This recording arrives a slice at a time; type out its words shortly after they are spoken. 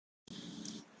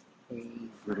Hey,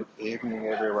 good evening,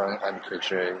 everyone. I'm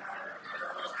KJ.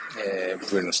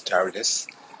 Buenos tardes.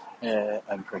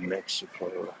 I'm from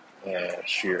Mexico,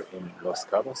 here in Los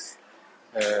Cabos.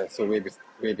 So we've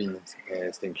been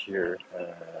staying here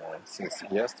since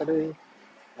yesterday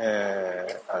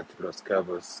at Los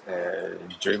Cabos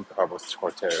Dream Cabos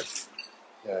Hotels.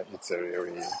 It's a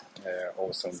really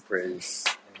awesome place,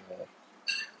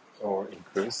 all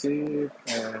inclusive,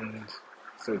 and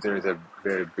so there is a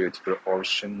very beautiful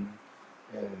ocean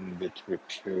and beautiful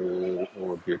pool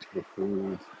or beautiful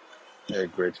food,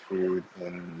 great food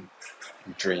and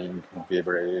drink,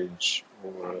 beverage,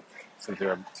 or so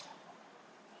there are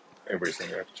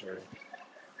everything actually.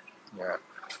 Yeah,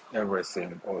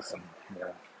 everything awesome.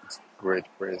 Yeah, it's great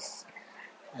place.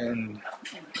 And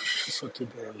so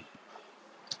today,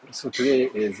 so today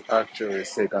is actually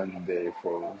second day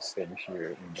for staying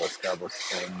here in Los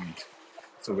Cabos, and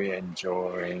so we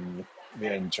enjoyed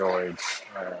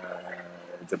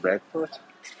the breakfast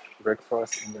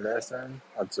in the restaurant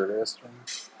at the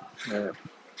restaurant. Uh,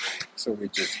 so we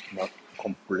just not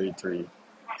completely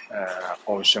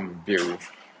ocean view,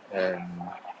 and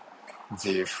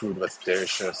the food was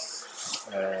delicious.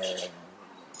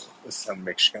 Some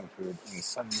Mexican food and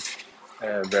some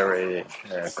very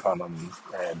common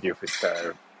buffet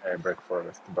style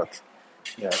breakfast, but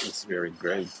yeah, it's very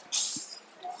great.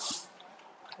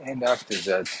 And after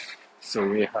that, so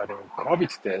we had a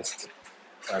COVID test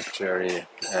actually.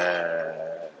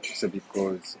 So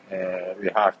because we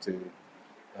have to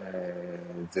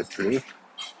the proof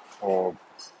of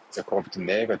the COVID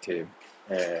negative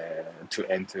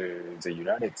to enter the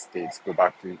United States, go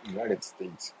back to United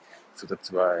States. So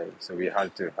that's why. So we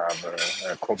had to have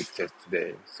a COVID test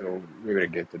today. So we will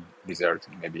get the result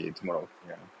maybe tomorrow.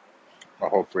 Yeah, but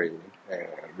hopefully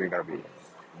we're gonna be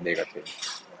negative.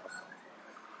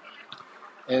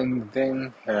 And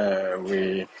then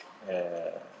we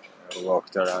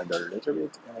walked around a little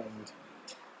bit,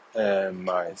 and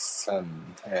my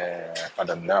son had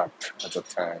a nap at the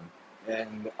time.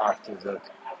 And after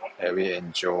that, we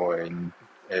enjoyed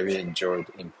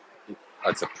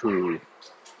at the pool,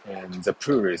 and the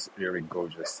pool is really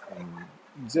gorgeous. And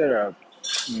there are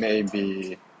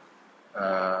maybe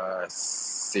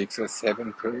 6 or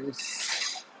 7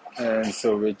 pools, and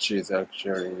so which is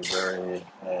actually very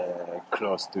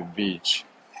close to beach,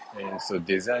 and so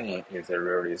design is a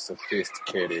really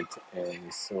sophisticated.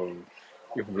 And so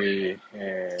if we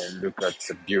look at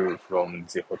the view from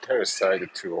the hotel side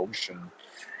to ocean,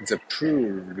 the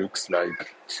pool looks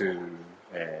like to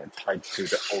tied to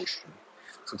the ocean.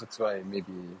 So that's why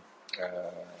maybe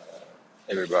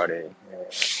everybody,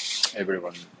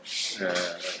 everyone uh,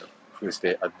 who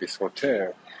stay at this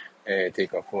hotel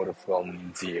take a photo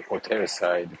from the hotel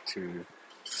side to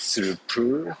through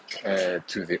pool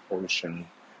to the ocean.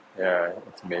 Yeah,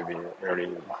 it may be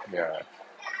really yeah,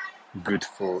 good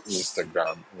for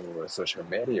Instagram or social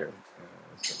media.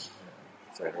 It's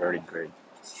really great.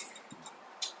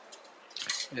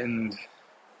 And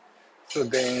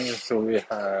so we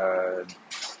had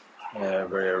a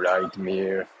very light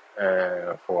meal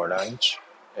for lunch,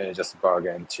 just burger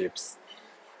and chips,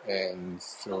 and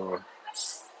so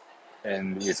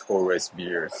and with always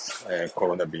beers,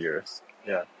 Corona beers.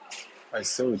 Yeah, I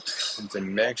thought the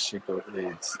Mexico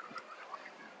is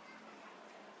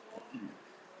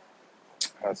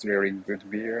has really good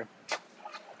beer,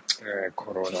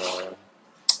 Corona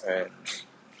and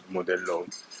Modelo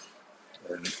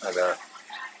and other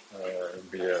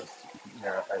beers.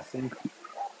 Yeah, I think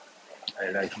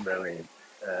I like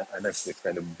this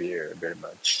kind of beer very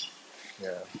much.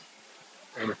 Yeah,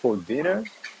 and for dinner,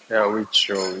 we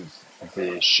chose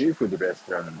the seafood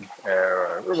restaurant.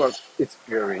 Well, it's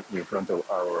very in front of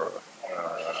our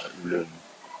room,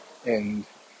 and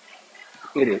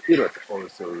it was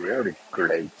also really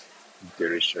great,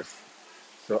 delicious.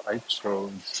 So I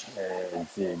chose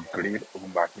the grill of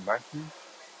maki maki,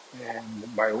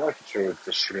 and my wife chose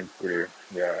the shrimp grill.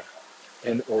 Yeah,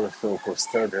 and also for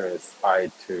starters,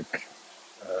 I took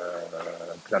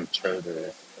clam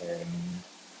chowder and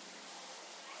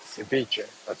ceviche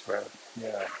as well.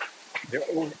 Yeah, they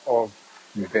all of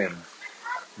them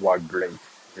were great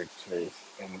taste,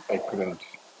 and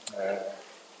uh,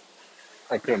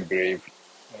 I couldn't believe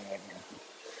uh,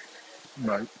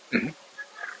 my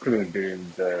couldn't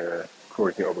believe the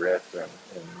quality of restaurant,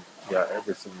 and yeah,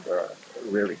 everything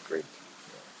really great.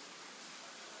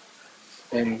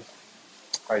 And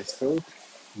I thought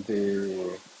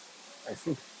the I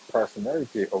think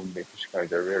personality of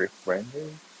Mexicans are very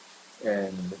friendly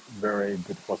and very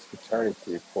good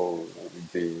hospitality for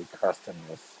the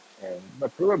customers. And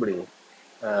but probably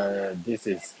this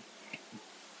is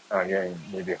again,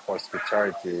 maybe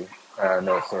hospitality and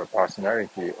also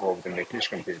personality of the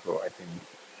Mexican people. I think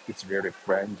it's very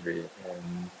friendly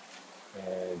and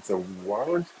the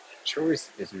word choice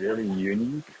is really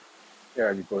unique.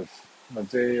 Yeah, because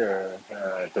they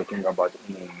are talking about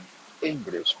in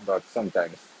English, but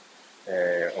sometimes,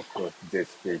 of course, they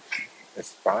speak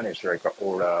Spanish like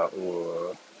hola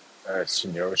or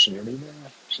señor,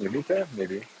 señorita,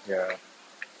 maybe, yeah,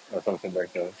 or something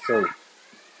like that. So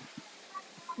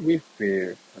we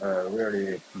feel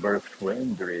really very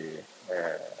friendly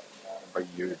uh, by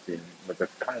using the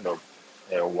kind of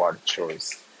word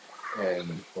choice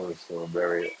and also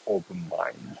very open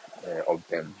mind of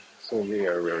them. So we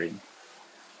are really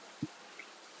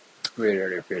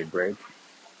feel great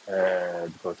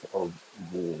because of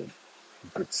the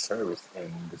good service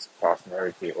and this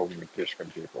personality of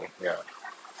Mexican people. Yeah,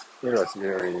 it was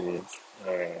really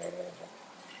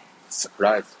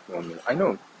surprised for me. I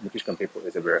know Mexican people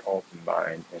is a very open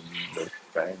mind and very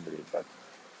friendly, but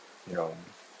you know,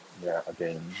 yeah,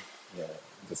 again, yeah,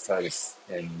 the service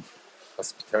and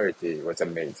hospitality was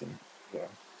amazing. Yeah.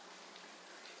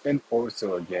 And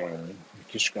also again,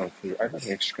 Mexican food. I love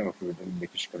Mexican food and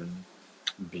Mexican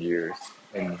beers,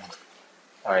 and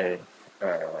I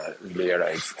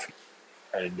realized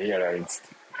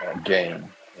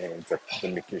again that the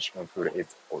Mexican food is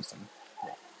awesome.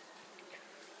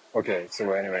 Okay,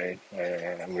 so anyway,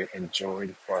 we enjoyed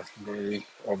the first day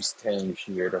of staying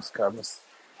here at Los Cabos,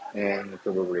 and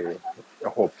probably,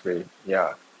 hopefully,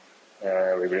 yeah,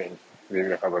 uh, we will we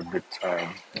will have a good time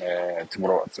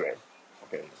tomorrow as well.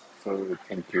 Okay, so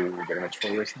thank you very much for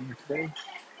listening today,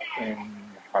 and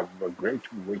have a great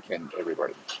weekend,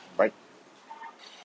 everybody. Bye.